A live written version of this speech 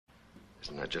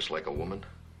Isn't that just like a woman?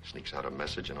 Sneaks out a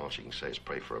message and all she can say is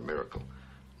pray for a miracle.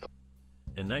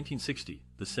 In 1960,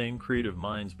 the same creative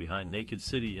minds behind Naked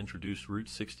City introduced Route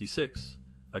 66,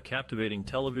 a captivating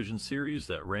television series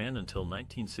that ran until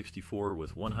 1964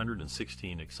 with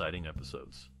 116 exciting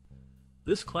episodes.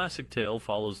 This classic tale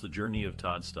follows the journey of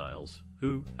Todd Stiles,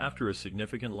 who, after a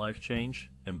significant life change,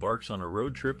 embarks on a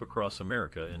road trip across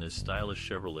America in his stylish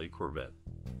Chevrolet Corvette.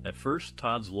 At first,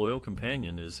 Todd's loyal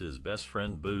companion is his best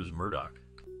friend Buzz Murdoch.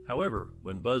 However,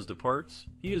 when Buzz departs,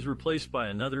 he is replaced by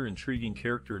another intriguing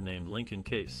character named Lincoln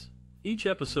Case. Each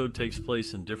episode takes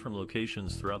place in different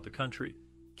locations throughout the country,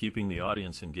 keeping the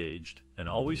audience engaged and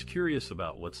always curious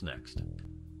about what's next.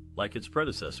 Like its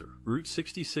predecessor, Route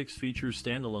 66 features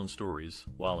standalone stories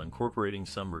while incorporating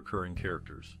some recurring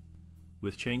characters.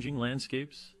 With changing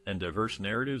landscapes and diverse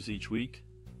narratives each week,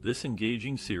 this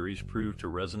engaging series proved to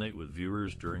resonate with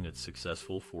viewers during its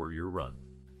successful 4-year run.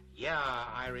 Yeah,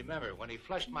 I remember. When he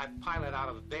flushed my pilot out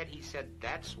of bed, he said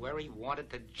that's where he wanted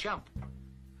to jump.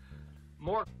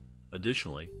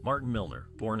 Additionally, Martin Milner,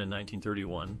 born in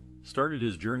 1931, started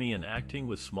his journey in acting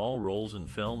with small roles in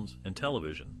films and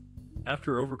television.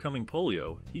 After overcoming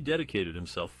polio, he dedicated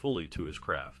himself fully to his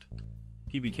craft.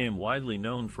 He became widely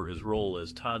known for his role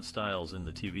as Todd Stiles in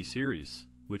the TV series,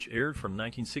 which aired from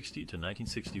 1960 to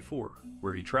 1964,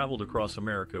 where he traveled across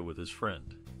America with his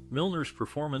friend. Milner's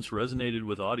performance resonated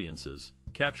with audiences,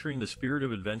 capturing the spirit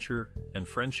of adventure and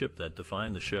friendship that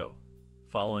defined the show.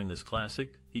 Following this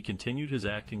classic, he continued his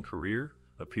acting career,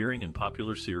 appearing in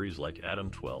popular series like Adam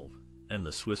 12 and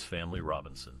The Swiss Family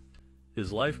Robinson.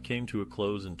 His life came to a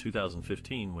close in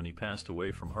 2015 when he passed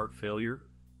away from heart failure,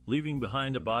 leaving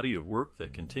behind a body of work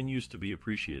that continues to be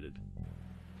appreciated.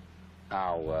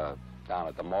 Now, down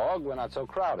at the morgue, we're not so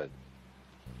crowded.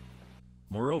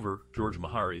 Moreover, George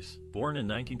Maharis, born in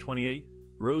 1928,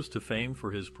 rose to fame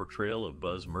for his portrayal of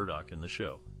Buzz Murdoch in the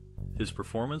show. His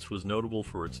performance was notable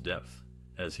for its depth,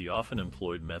 as he often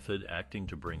employed method acting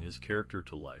to bring his character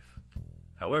to life.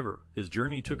 However, his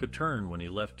journey took a turn when he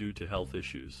left due to health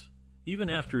issues. Even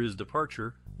after his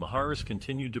departure, Maharis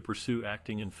continued to pursue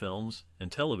acting in films and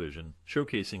television,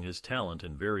 showcasing his talent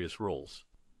in various roles.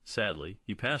 Sadly,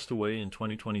 he passed away in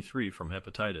 2023 from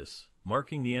hepatitis,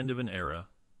 marking the end of an era.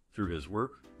 Through his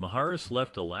work, Maharis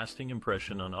left a lasting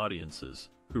impression on audiences,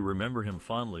 who remember him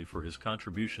fondly for his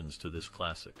contributions to this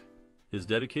classic. His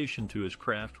dedication to his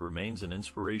craft remains an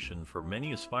inspiration for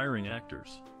many aspiring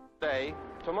actors.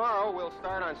 Tomorrow we'll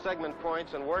start on segment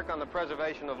points and work on the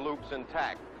preservation of loops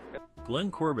intact.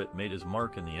 Glenn Corbett made his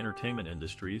mark in the entertainment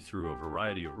industry through a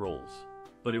variety of roles,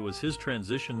 but it was his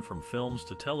transition from films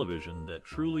to television that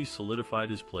truly solidified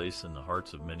his place in the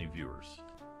hearts of many viewers.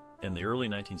 In the early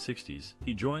 1960s,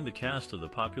 he joined the cast of the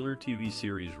popular TV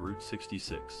series Route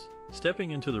 66,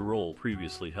 stepping into the role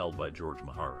previously held by George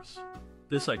Maharis.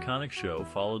 This iconic show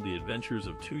followed the adventures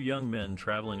of two young men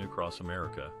traveling across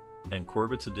America, and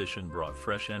Corbett's addition brought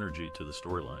fresh energy to the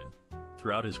storyline.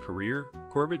 Throughout his career,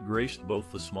 Corbett graced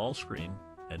both the small screen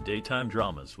and daytime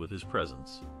dramas with his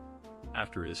presence.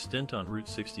 After his stint on Route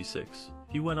 66,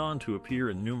 he went on to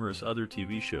appear in numerous other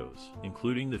TV shows,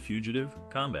 including The Fugitive,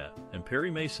 Combat, and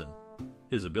Perry Mason.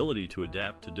 His ability to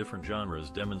adapt to different genres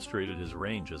demonstrated his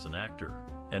range as an actor,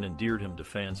 and endeared him to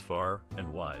fans far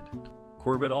and wide.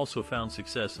 Corbett also found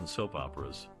success in soap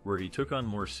operas, where he took on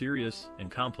more serious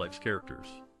and complex characters.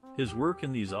 His work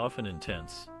in these often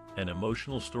intense and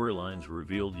emotional storylines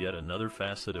revealed yet another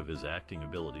facet of his acting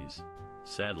abilities.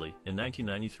 Sadly, in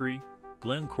 1993,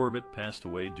 Glenn Corbett passed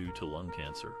away due to lung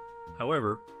cancer.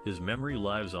 However, his memory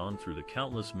lives on through the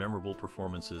countless memorable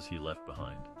performances he left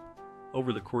behind.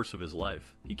 Over the course of his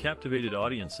life, he captivated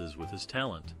audiences with his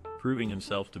talent, proving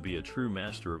himself to be a true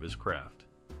master of his craft.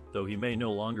 Though he may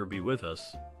no longer be with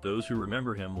us, those who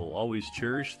remember him will always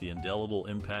cherish the indelible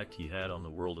impact he had on the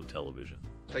world of television.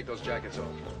 Take those jackets off.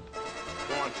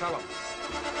 Go on, tell him.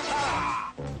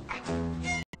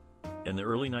 In the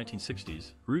early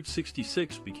 1960s, Route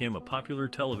 66 became a popular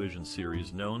television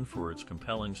series known for its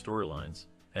compelling storylines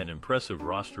and impressive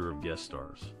roster of guest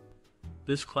stars.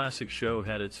 This classic show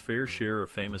had its fair share of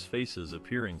famous faces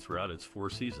appearing throughout its 4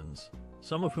 seasons,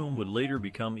 some of whom would later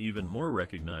become even more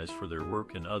recognized for their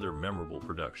work in other memorable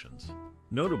productions.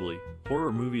 Notably,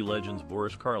 horror movie legends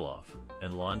Boris Karloff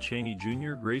and Lon Chaney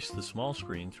Jr. graced the small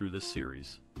screen through this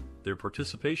series. Their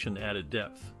participation added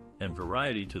depth and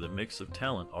variety to the mix of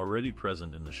talent already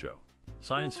present in the show.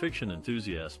 Science fiction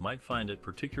enthusiasts might find it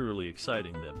particularly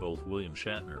exciting that both William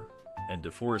Shatner and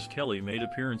DeForest Kelley made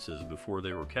appearances before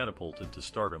they were catapulted to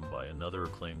stardom by another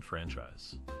acclaimed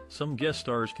franchise. Some guest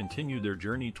stars continued their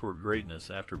journey toward greatness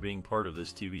after being part of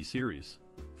this TV series.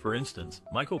 For instance,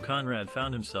 Michael Conrad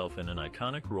found himself in an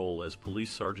iconic role as Police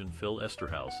Sergeant Phil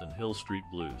Esterhaus in Hill Street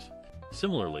Blues.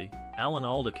 Similarly, Alan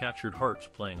Alda captured hearts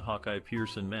playing Hawkeye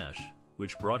Pierce in MASH,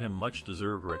 which brought him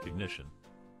much-deserved recognition.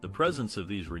 The presence of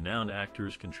these renowned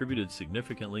actors contributed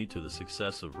significantly to the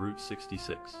success of Route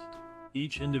 66.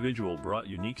 Each individual brought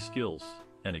unique skills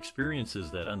and experiences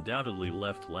that undoubtedly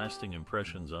left lasting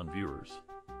impressions on viewers.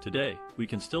 Today, we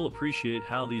can still appreciate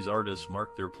how these artists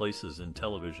marked their places in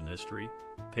television history,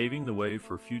 paving the way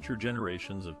for future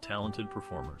generations of talented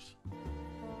performers.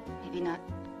 Maybe not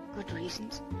good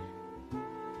reasons,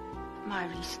 but my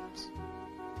reasons.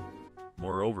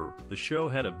 Moreover, the show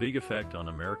had a big effect on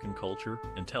American culture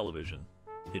and television.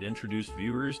 It introduced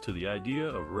viewers to the idea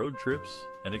of road trips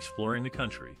and exploring the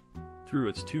country. Through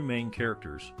its two main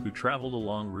characters, who traveled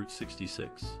along Route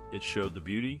 66, it showed the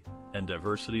beauty and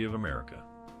diversity of America.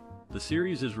 The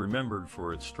series is remembered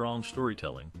for its strong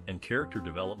storytelling and character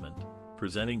development,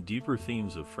 presenting deeper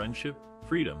themes of friendship,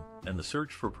 freedom, and the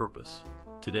search for purpose.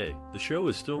 Today, the show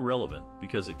is still relevant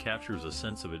because it captures a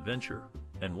sense of adventure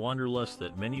and wanderlust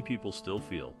that many people still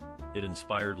feel. It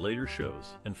inspired later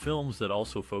shows and films that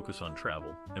also focus on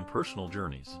travel and personal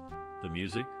journeys. The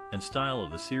music and style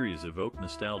of the series evoke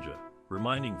nostalgia,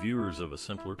 reminding viewers of a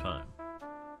simpler time.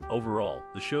 Overall,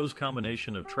 the show's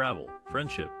combination of travel,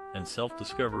 friendship, and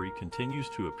self-discovery continues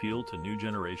to appeal to new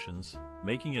generations,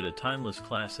 making it a timeless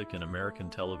classic in American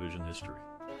television history.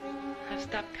 I've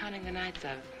stopped counting the nights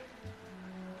I've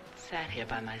sat here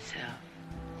by myself.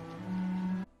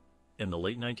 In the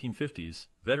late 1950s,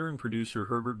 veteran producer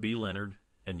Herbert B. Leonard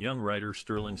and young writer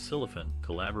Sterling Silliphant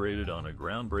collaborated on a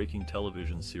groundbreaking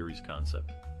television series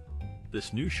concept.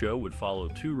 This new show would follow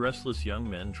two restless young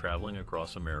men traveling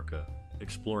across America,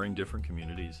 exploring different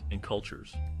communities and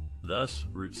cultures. Thus,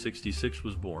 Route 66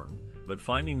 was born, but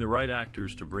finding the right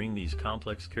actors to bring these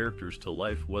complex characters to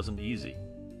life wasn't easy.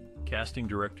 Casting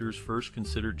directors first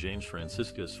considered James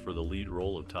Franciscus for the lead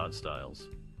role of Todd Stiles.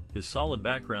 His solid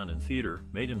background in theater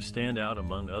made him stand out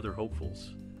among other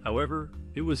hopefuls. However,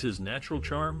 it was his natural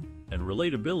charm and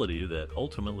relatability that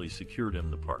ultimately secured him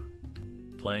the part.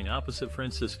 Playing opposite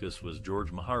Franciscus was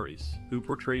George Maharis, who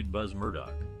portrayed Buzz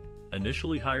Murdoch.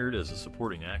 Initially hired as a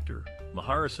supporting actor,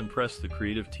 Maharis impressed the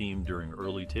creative team during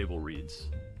early table reads.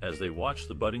 As they watched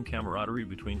the budding camaraderie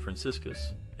between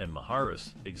Franciscus and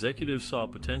Maharis, executives saw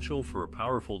potential for a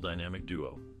powerful dynamic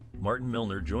duo. Martin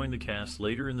Milner joined the cast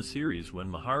later in the series when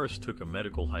Maharis took a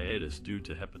medical hiatus due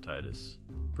to hepatitis.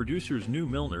 Producers knew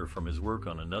Milner from his work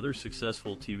on another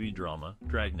successful TV drama,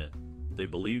 Dragnet. They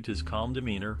believed his calm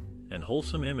demeanor and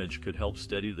wholesome image could help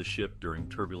steady the ship during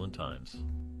turbulent times.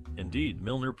 Indeed,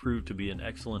 Milner proved to be an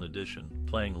excellent addition,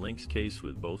 playing Link's case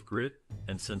with both grit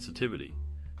and sensitivity.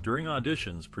 During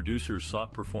auditions, producers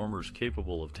sought performers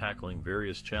capable of tackling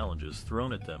various challenges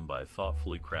thrown at them by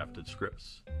thoughtfully crafted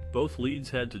scripts. Both leads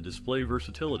had to display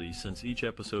versatility since each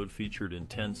episode featured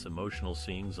intense emotional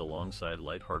scenes alongside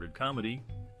lighthearted comedy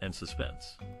and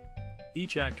suspense.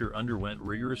 Each actor underwent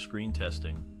rigorous screen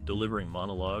testing, delivering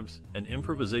monologues and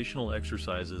improvisational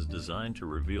exercises designed to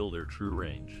reveal their true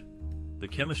range. The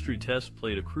chemistry test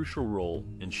played a crucial role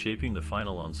in shaping the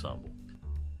final ensemble.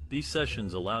 These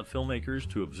sessions allowed filmmakers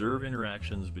to observe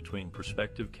interactions between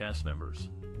prospective cast members.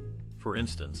 For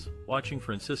instance, watching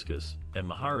Franciscus and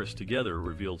Maharis together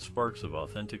revealed sparks of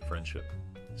authentic friendship,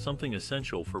 something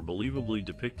essential for believably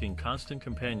depicting constant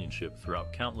companionship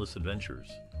throughout countless adventures.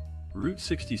 Route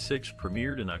 66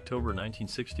 premiered in October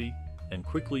 1960 and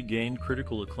quickly gained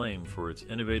critical acclaim for its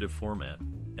innovative format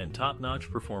and top-notch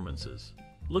performances.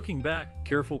 Looking back,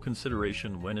 careful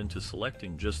consideration went into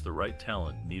selecting just the right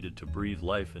talent needed to breathe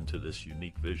life into this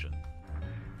unique vision.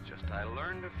 Just I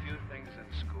learned a few things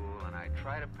in school and I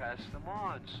try to pass them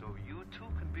on so you too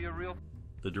can be a real...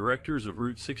 The directors of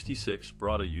Route 66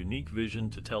 brought a unique vision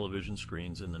to television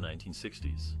screens in the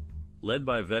 1960s. Led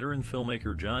by veteran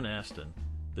filmmaker John Astin,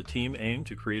 the team aimed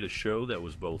to create a show that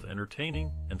was both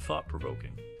entertaining and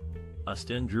thought-provoking.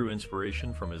 Astin drew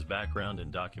inspiration from his background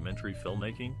in documentary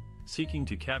filmmaking, seeking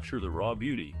to capture the raw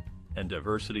beauty and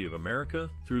diversity of America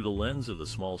through the lens of the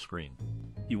small screen.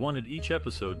 He wanted each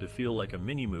episode to feel like a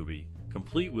mini-movie,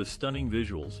 complete with stunning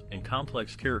visuals and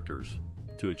complex characters.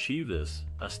 To achieve this,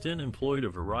 Astin employed a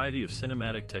variety of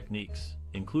cinematic techniques,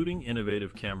 including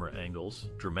innovative camera angles,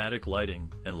 dramatic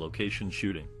lighting, and location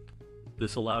shooting.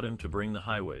 This allowed him to bring the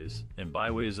highways and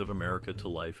byways of America to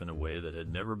life in a way that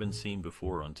had never been seen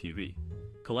before on TV.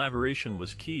 Collaboration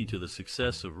was key to the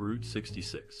success of Route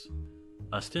 66.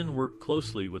 Astin worked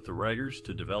closely with the writers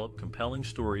to develop compelling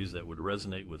stories that would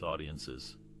resonate with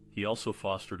audiences. He also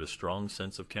fostered a strong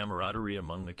sense of camaraderie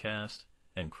among the cast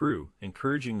and crew,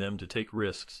 encouraging them to take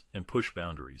risks and push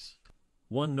boundaries.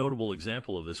 One notable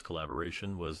example of this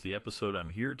collaboration was the episode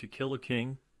I'm Here to Kill a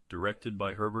King, directed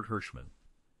by Herbert Hirschman.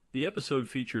 The episode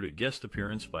featured a guest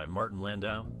appearance by Martin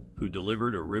Landau, who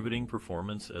delivered a riveting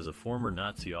performance as a former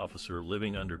Nazi officer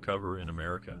living undercover in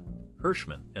America.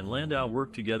 Hirschman and Landau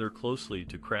worked together closely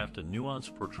to craft a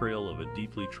nuanced portrayal of a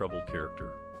deeply troubled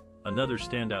character. Another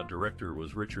standout director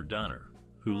was Richard Donner,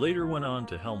 who later went on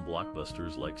to helm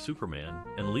blockbusters like Superman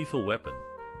and Lethal Weapon.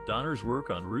 Donner's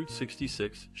work on Route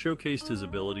 66 showcased his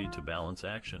ability to balance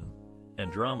action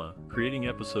and drama, creating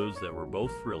episodes that were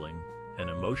both thrilling and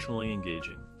emotionally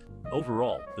engaging.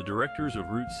 Overall, the directors of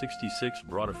Route 66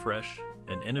 brought a fresh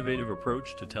and innovative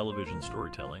approach to television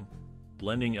storytelling,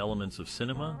 blending elements of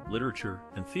cinema, literature,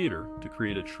 and theater to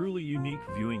create a truly unique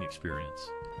viewing experience.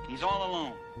 He's all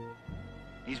alone.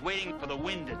 He's waiting for the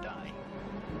wind to die.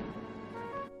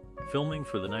 Filming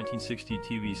for the 1960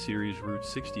 TV series Route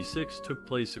 66 took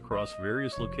place across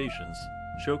various locations,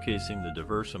 showcasing the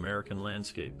diverse American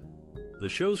landscape. The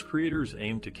show's creators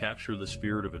aimed to capture the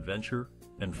spirit of adventure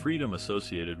and freedom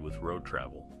associated with road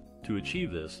travel. To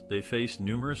achieve this, they faced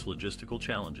numerous logistical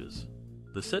challenges.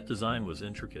 The set design was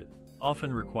intricate,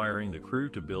 often requiring the crew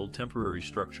to build temporary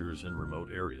structures in remote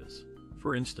areas.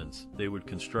 For instance, they would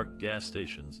construct gas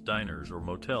stations, diners, or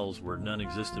motels where none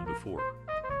existed before.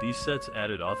 These sets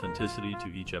added authenticity to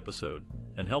each episode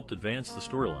and helped advance the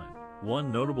storyline.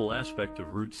 One notable aspect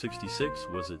of Route 66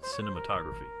 was its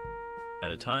cinematography.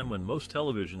 At a time when most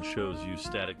television shows used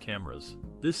static cameras,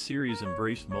 this series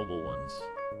embraced mobile ones.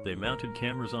 They mounted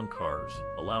cameras on cars,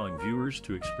 allowing viewers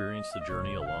to experience the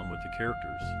journey along with the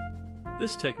characters.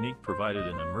 This technique provided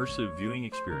an immersive viewing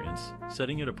experience,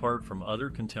 setting it apart from other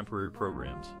contemporary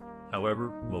programs. However,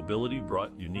 mobility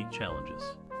brought unique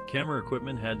challenges. Camera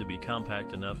equipment had to be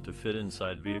compact enough to fit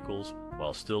inside vehicles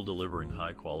while still delivering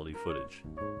high-quality footage.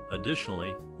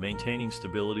 Additionally, maintaining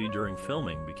stability during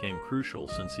filming became crucial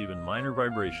since even minor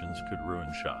vibrations could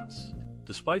ruin shots.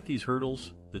 Despite these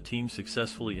hurdles, the team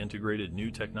successfully integrated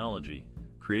new technology,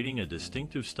 creating a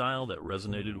distinctive style that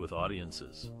resonated with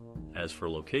audiences. As for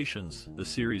locations, the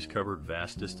series covered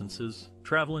vast distances,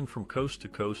 traveling from coast to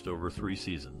coast over 3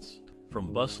 seasons.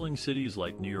 From bustling cities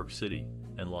like New York City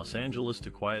and Los Angeles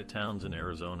to quiet towns in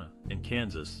Arizona and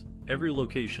Kansas, every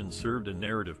location served a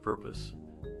narrative purpose.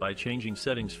 By changing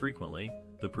settings frequently,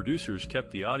 the producers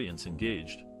kept the audience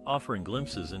engaged, offering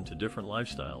glimpses into different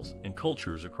lifestyles and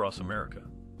cultures across America.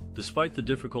 Despite the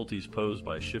difficulties posed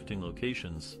by shifting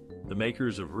locations, the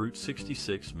makers of Route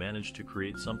 66 managed to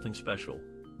create something special,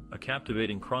 a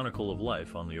captivating chronicle of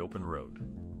life on the open road.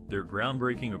 Their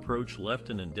groundbreaking approach left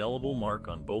an indelible mark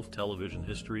on both television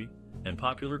history and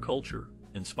popular culture,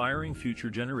 inspiring future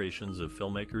generations of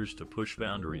filmmakers to push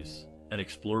boundaries and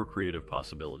explore creative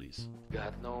possibilities.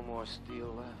 Got no more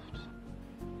steel left.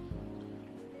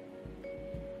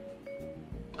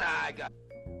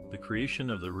 The creation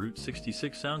of the Route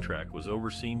 66 soundtrack was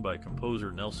overseen by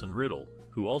composer Nelson Riddle,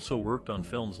 who also worked on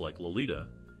films like Lolita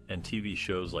and TV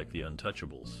shows like The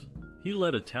Untouchables. He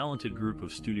led a talented group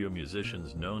of studio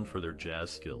musicians known for their jazz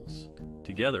skills.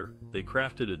 Together, they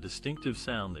crafted a distinctive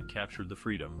sound that captured the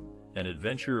freedom and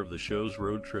adventure of the show's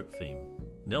road trip theme.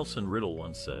 Nelson Riddle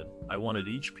once said, "I wanted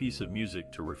each piece of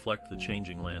music to reflect the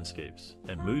changing landscapes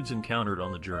and moods encountered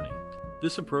on the journey."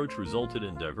 This approach resulted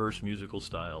in diverse musical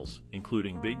styles,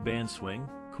 including big band swing,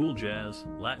 cool jazz,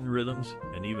 Latin rhythms,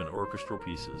 and even orchestral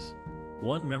pieces.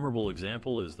 One memorable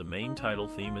example is the main title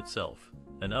theme itself,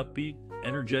 an upbeat,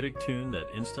 energetic tune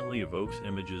that instantly evokes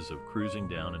images of cruising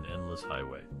down an endless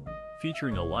highway.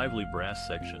 Featuring a lively brass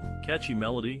section, catchy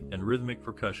melody, and rhythmic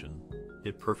percussion,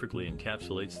 it perfectly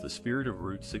encapsulates the spirit of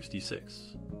Route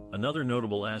 66. Another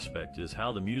notable aspect is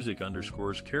how the music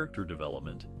underscores character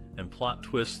development and plot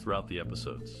twists throughout the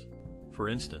episodes. For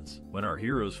instance, when our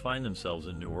heroes find themselves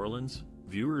in New Orleans,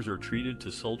 viewers are treated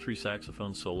to sultry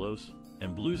saxophone solos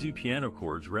and bluesy piano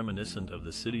chords reminiscent of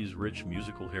the city's rich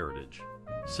musical heritage.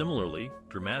 Similarly,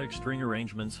 dramatic string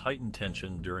arrangements heighten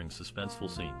tension during suspenseful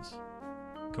scenes.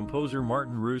 Composer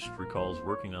Martin Roost recalls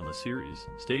working on the series,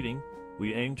 stating,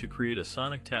 "We aimed to create a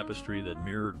sonic tapestry that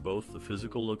mirrored both the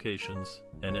physical locations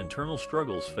and internal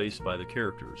struggles faced by the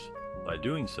characters. By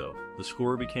doing so, the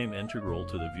score became integral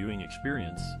to the viewing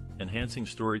experience, enhancing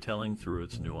storytelling through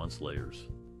its nuanced layers."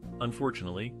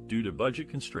 Unfortunately, due to budget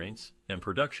constraints and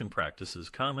production practices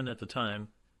common at the time,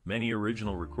 many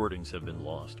original recordings have been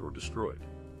lost or destroyed.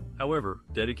 However,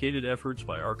 dedicated efforts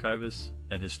by archivists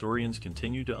and historians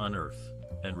continue to unearth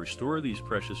and restore these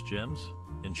precious gems,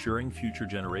 ensuring future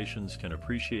generations can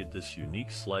appreciate this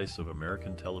unique slice of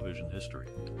American television history.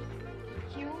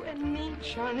 You and me,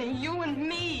 Johnny, you and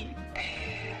me.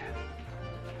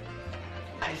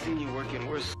 I seen you working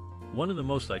worse One of the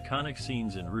most iconic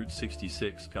scenes in Route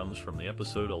 66 comes from the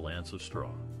episode A Lance of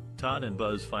Straw. Todd and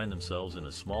Buzz find themselves in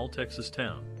a small Texas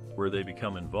town where they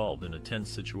become involved in a tense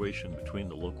situation between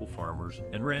the local farmers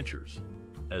and ranchers.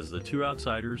 As the two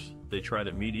outsiders, they try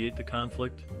to mediate the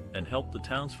conflict and help the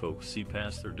townsfolk see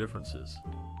past their differences.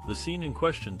 The scene in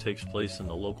question takes place in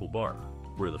the local bar,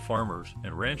 where the farmers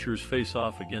and ranchers face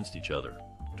off against each other.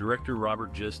 Director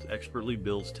Robert Gist expertly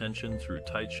builds tension through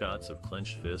tight shots of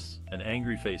clenched fists and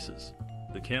angry faces.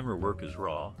 The camera work is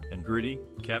raw and gritty,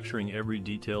 capturing every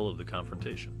detail of the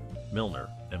confrontation. Milner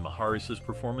and Maharis's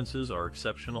performances are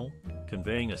exceptional,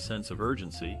 conveying a sense of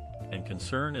urgency and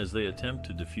concern as they attempt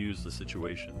to defuse the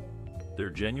situation.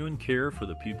 Their genuine care for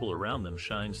the people around them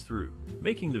shines through,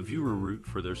 making the viewer root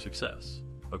for their success.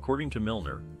 According to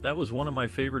Milner, that was one of my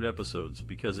favorite episodes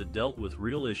because it dealt with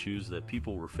real issues that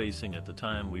people were facing at the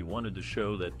time. We wanted to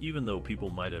show that even though people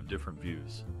might have different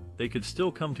views, they could still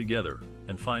come together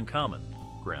and find common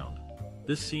ground.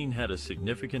 This scene had a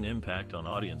significant impact on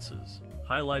audiences,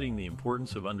 highlighting the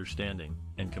importance of understanding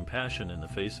and compassion in the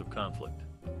face of conflict.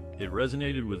 It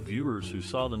resonated with viewers who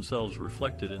saw themselves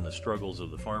reflected in the struggles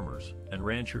of the farmers and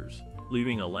ranchers,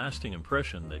 leaving a lasting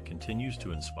impression that continues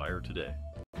to inspire today.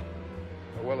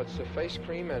 Well, it's a face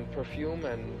cream and perfume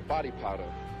and body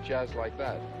powder, jazz like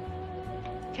that.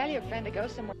 Tell your friend to go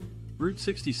somewhere. Route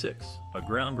 66, a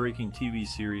groundbreaking TV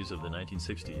series of the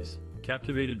 1960s,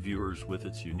 captivated viewers with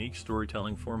its unique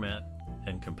storytelling format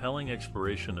and compelling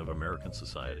exploration of American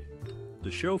society. The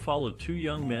show followed two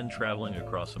young men traveling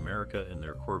across America in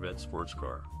their Corvette sports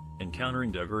car,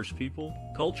 encountering diverse people,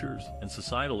 cultures, and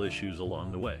societal issues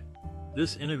along the way.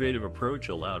 This innovative approach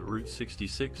allowed Route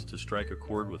 66 to strike a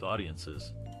chord with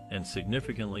audiences and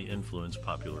significantly influence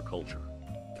popular culture.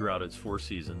 Throughout its 4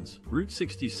 seasons, Route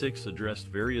 66 addressed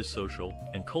various social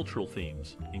and cultural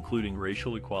themes, including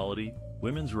racial equality,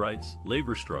 women's rights,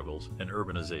 labor struggles, and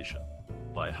urbanization.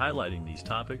 By highlighting these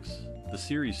topics, the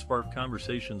series sparked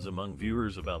conversations among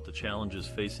viewers about the challenges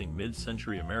facing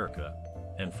mid-century America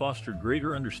and fostered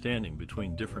greater understanding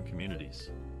between different communities.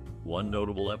 One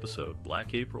notable episode,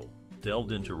 Black April,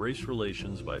 delved into race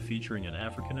relations by featuring an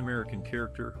African-American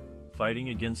character fighting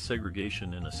against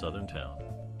segregation in a southern town.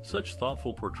 Such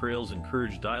thoughtful portrayals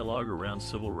encouraged dialogue around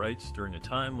civil rights during a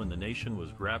time when the nation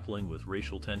was grappling with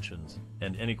racial tensions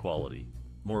and inequality.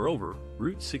 Moreover,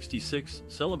 Route 66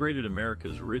 celebrated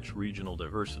America's rich regional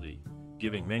diversity,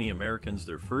 giving many Americans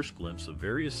their first glimpse of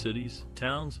various cities,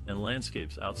 towns, and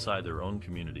landscapes outside their own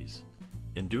communities.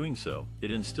 In doing so,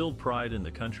 it instilled pride in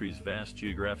the country's vast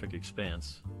geographic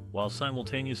expanse, while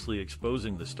simultaneously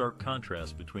exposing the stark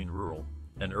contrast between rural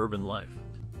and urban life.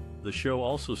 The show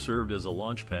also served as a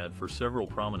launchpad for several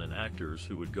prominent actors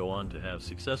who would go on to have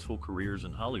successful careers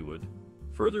in Hollywood,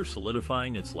 further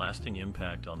solidifying its lasting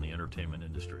impact on the entertainment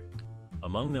industry.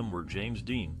 Among them were James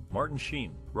Dean, Martin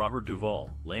Sheen, Robert Duvall,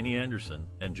 Laney Anderson,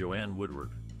 and Joanne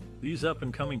Woodward. These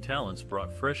up-and-coming talents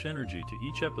brought fresh energy to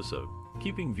each episode,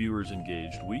 keeping viewers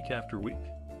engaged week after week.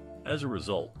 As a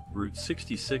result, Route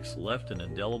 66 left an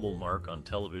indelible mark on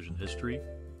television history,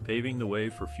 paving the way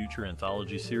for future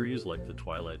anthology series like The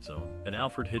Twilight Zone and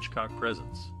Alfred Hitchcock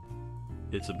Presents.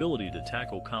 Its ability to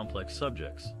tackle complex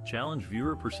subjects, challenge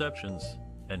viewer perceptions,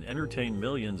 and entertain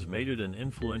millions made it an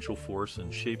influential force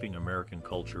in shaping American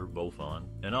culture both on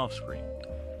and off screen.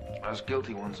 Us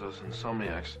guilty ones, those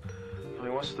insomniacs. I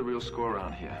mean, what's the real score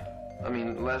around here? I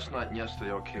mean, last night and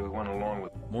yesterday, okay, we went along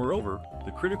with... Moreover,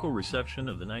 the critical reception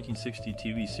of the 1960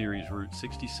 TV series Route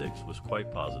 66 was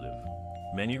quite positive.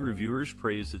 Many reviewers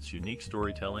praised its unique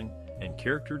storytelling and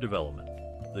character development.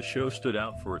 The show stood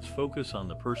out for its focus on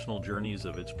the personal journeys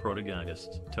of its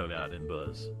protagonists, Todd and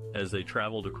Buzz, as they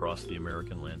traveled across the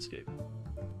American landscape.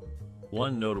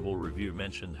 One notable review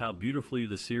mentioned how beautifully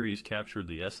the series captured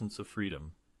the essence of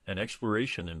freedom and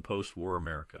exploration in post-war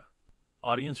America.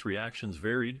 Audience reactions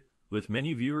varied, with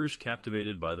many viewers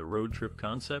captivated by the road trip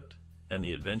concept and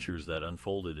the adventures that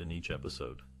unfolded in each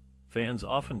episode. Fans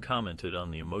often commented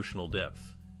on the emotional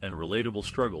depth and relatable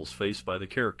struggles faced by the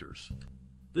characters.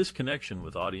 This connection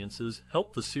with audiences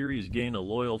helped the series gain a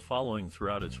loyal following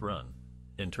throughout its run.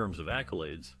 In terms of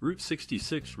accolades, Route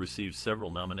 66 received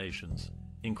several nominations,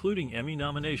 including Emmy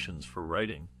nominations for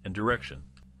writing and direction.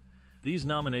 These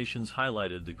nominations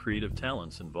highlighted the creative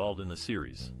talents involved in the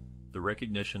series. The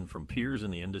recognition from peers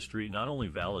in the industry not only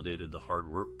validated the hard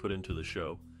work put into the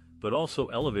show, but also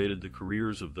elevated the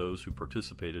careers of those who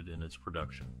participated in its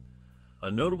production. A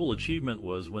notable achievement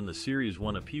was when the series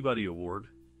won a Peabody Award,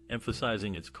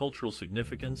 emphasizing its cultural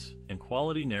significance and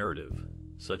quality narrative.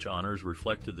 Such honors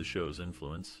reflected the show's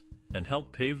influence and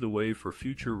helped pave the way for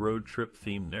future road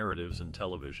trip-themed narratives in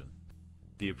television.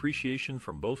 The appreciation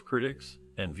from both critics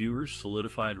and viewers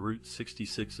solidified Route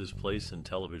 66's place in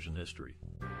television history.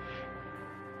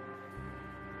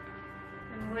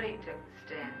 And Woody took the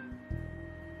stand.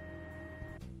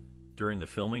 During the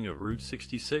filming of Route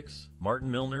 66, Martin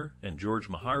Milner and George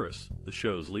Maharis, the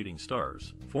show's leading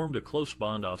stars, formed a close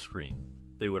bond off-screen.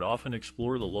 They would often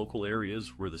explore the local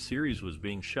areas where the series was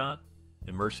being shot,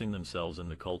 immersing themselves in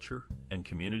the culture and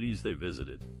communities they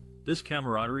visited. This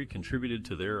camaraderie contributed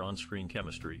to their on-screen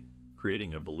chemistry,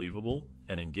 creating a believable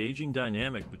and engaging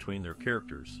dynamic between their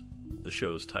characters. The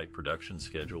show's tight production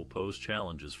schedule posed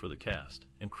challenges for the cast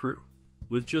and crew.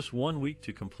 With just 1 week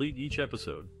to complete each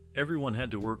episode, everyone had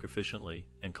to work efficiently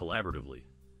and collaboratively.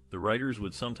 The writers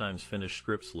would sometimes finish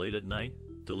scripts late at night,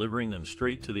 delivering them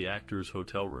straight to the actors'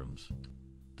 hotel rooms.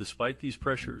 Despite these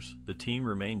pressures, the team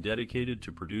remained dedicated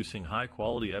to producing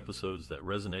high-quality episodes that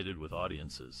resonated with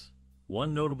audiences.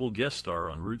 One notable guest star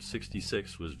on Route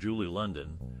 66 was Julie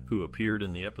London, who appeared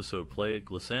in the episode Play It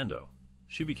Glissando.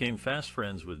 She became fast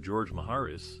friends with George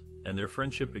Maharis, and their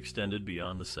friendship extended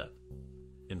beyond the set.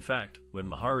 In fact, when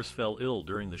Maharis fell ill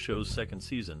during the show's second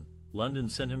season, London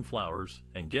sent him flowers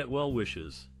and get-well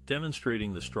wishes,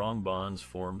 demonstrating the strong bonds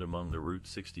formed among the Route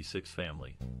 66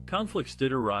 family. Conflicts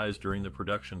did arise during the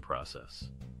production process.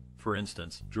 For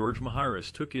instance, George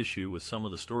Maharis took issue with some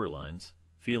of the storylines,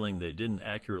 feeling they didn't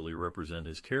accurately represent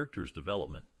his character's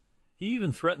development. He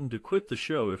even threatened to quit the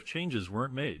show if changes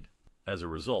weren't made. As a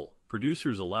result,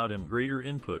 producers allowed him greater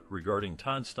input regarding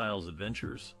Todd Styles'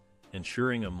 adventures,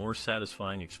 ensuring a more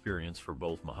satisfying experience for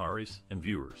both Maharis and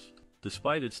viewers.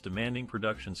 Despite its demanding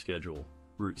production schedule,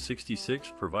 Route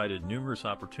 66 provided numerous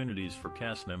opportunities for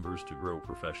cast members to grow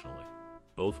professionally.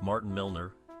 Both Martin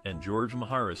Milner and George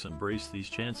Maharis embraced these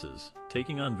chances,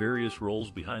 taking on various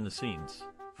roles behind the scenes,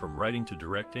 from writing to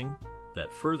directing,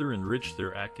 that further enriched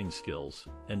their acting skills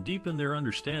and deepened their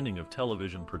understanding of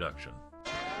television production.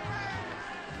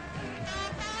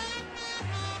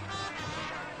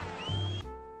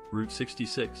 Route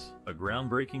 66, a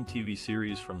groundbreaking TV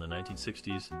series from the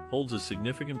 1960s, holds a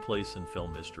significant place in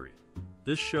film history.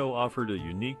 This show offered a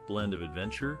unique blend of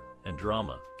adventure and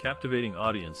drama, captivating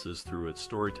audiences through its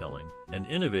storytelling and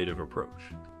innovative approach.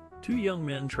 Two young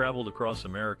men traveled across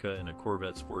America in a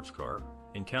Corvette sports car,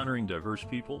 encountering diverse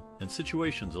people and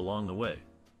situations along the way.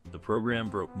 The program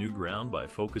broke new ground by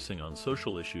focusing on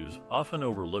social issues often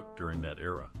overlooked during that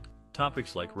era.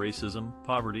 Topics like racism,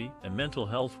 poverty, and mental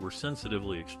health were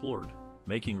sensitively explored,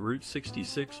 making Route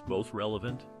 66 both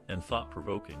relevant and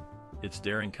thought-provoking. Its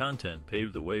daring content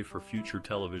paved the way for future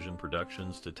television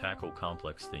productions to tackle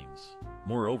complex themes.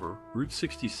 Moreover, Route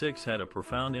 66 had a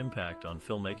profound impact on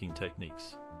filmmaking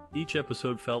techniques. Each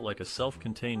episode felt like a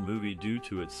self-contained movie due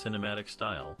to its cinematic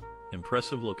style,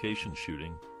 impressive location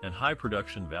shooting, and high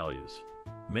production values.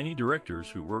 Many directors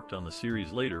who worked on the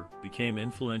series later became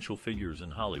influential figures in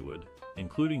Hollywood,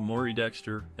 including Maury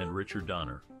Dexter and Richard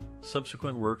Donner.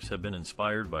 Subsequent works have been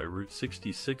inspired by Route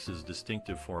 66's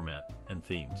distinctive format and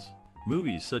themes.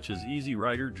 Movies such as Easy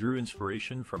Rider drew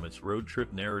inspiration from its road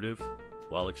trip narrative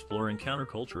while exploring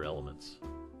counterculture elements.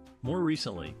 More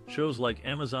recently, shows like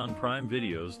Amazon Prime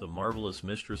Video's The Marvelous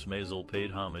Mistress Maisel paid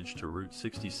homage to Route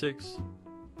 66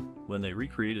 when they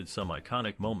recreated some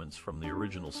iconic moments from the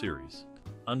original series.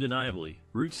 Undeniably,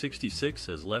 Route 66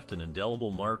 has left an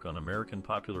indelible mark on American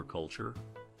popular culture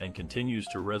and continues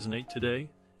to resonate today,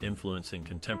 influencing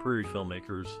contemporary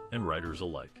filmmakers and writers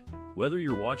alike. Whether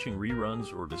you're watching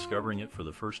reruns or discovering it for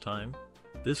the first time,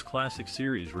 this classic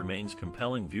series remains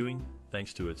compelling viewing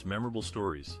thanks to its memorable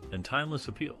stories and timeless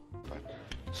appeal. But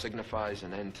signifies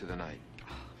an end to the night.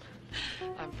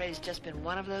 I'm afraid it's just been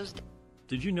one of those days.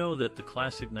 Did you know that the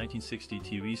classic 1960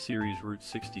 TV series Route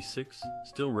 66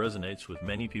 still resonates with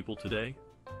many people today?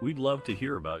 We'd love to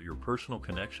hear about your personal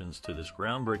connections to this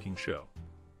groundbreaking show.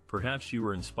 Perhaps you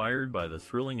were inspired by the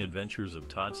thrilling adventures of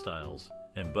Todd Styles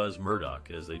and Buzz Murdoch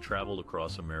as they traveled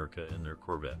across America in their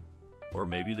Corvette. Or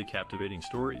maybe the captivating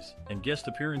stories and guest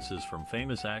appearances from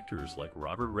famous actors like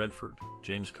Robert Redford,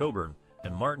 James Coburn,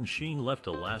 and Martin Sheen left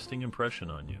a lasting impression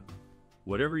on you.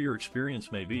 Whatever your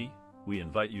experience may be, we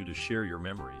invite you to share your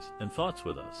memories and thoughts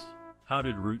with us. How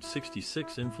did Route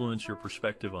 66 influence your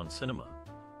perspective on cinema?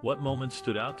 What moments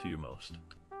stood out to you most?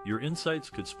 Your insights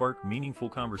could spark meaningful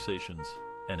conversations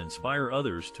and inspire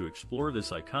others to explore this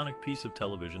iconic piece of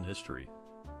television history.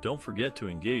 Don't forget to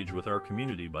engage with our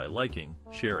community by liking,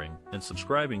 sharing, and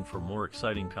subscribing for more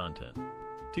exciting content.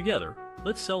 Together,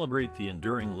 let's celebrate the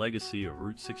enduring legacy of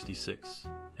Route 66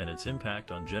 and its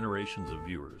impact on generations of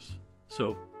viewers.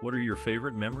 So, what are your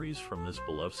favorite memories from this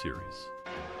beloved series?